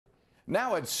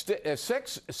Now it's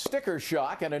sticker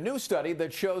shock and a new study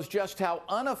that shows just how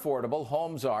unaffordable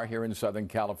homes are here in Southern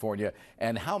California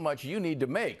and how much you need to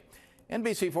make.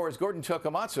 NBC4's Gordon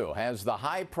Tokamatsu has the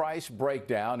high price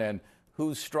breakdown and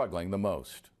who's struggling the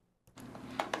most.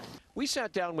 We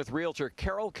sat down with realtor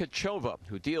Carol Kachova,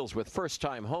 who deals with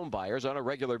first-time home buyers on a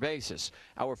regular basis.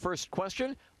 Our first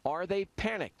question, are they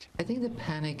panicked? I think the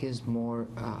panic is more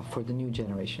for the new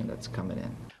generation that's coming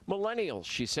in. Millennials,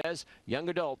 she says, young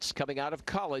adults coming out of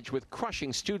college with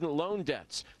crushing student loan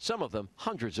debts, some of them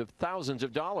hundreds of thousands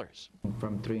of dollars.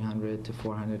 From $300 to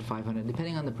 $400, $500,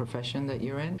 depending on the profession that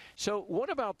you're in. So what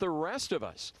about the rest of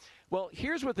us? Well,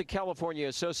 here's what the California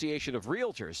Association of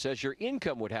Realtors says your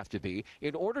income would have to be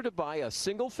in order to buy a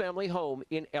single-family home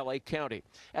in LA County.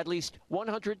 At least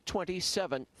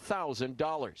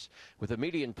 $127,000. With a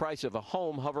median price of a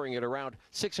home hovering at around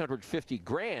 $650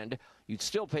 grand, you'd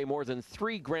still pay more than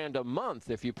 $3 grand a month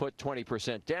if you put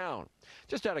 20% down.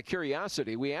 Just out of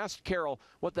curiosity, we asked Carol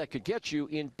what that could get you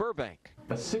in Burbank.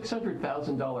 A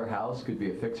 $600,000 house could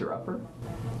be a fixer-upper?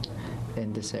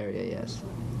 In this area, yes.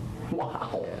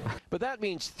 Wow. Yeah. But that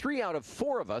means 3 out of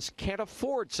 4 of us can't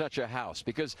afford such a house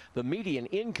because the median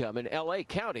income in LA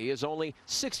County is only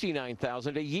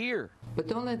 $69,000 a year. But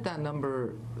don't let that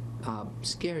number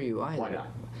scare you either. Why not?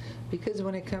 Because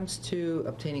when it comes to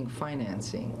obtaining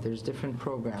financing, there's different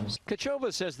programs.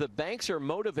 Kachova says the banks are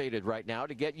motivated right now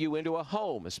to get you into a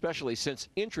home, especially since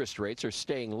interest rates are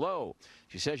staying low.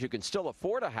 She says you can still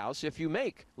afford a house if you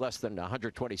make less than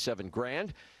 $127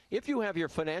 grand. If you have your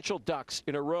financial ducks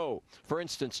in a row, for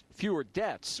instance, fewer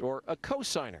debts or a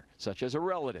cosigner, such as a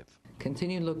relative.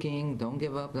 Continue looking, don't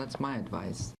give up, that's my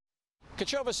advice.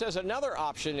 Kachova says another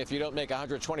option if you don't make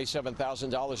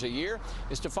 $127,000 a year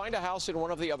is to find a house in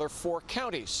one of the other 4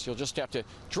 counties. You'll just have to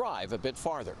drive a bit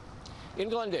farther. In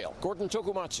Glendale, Gordon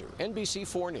Tokamatsu,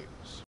 NBC4 News.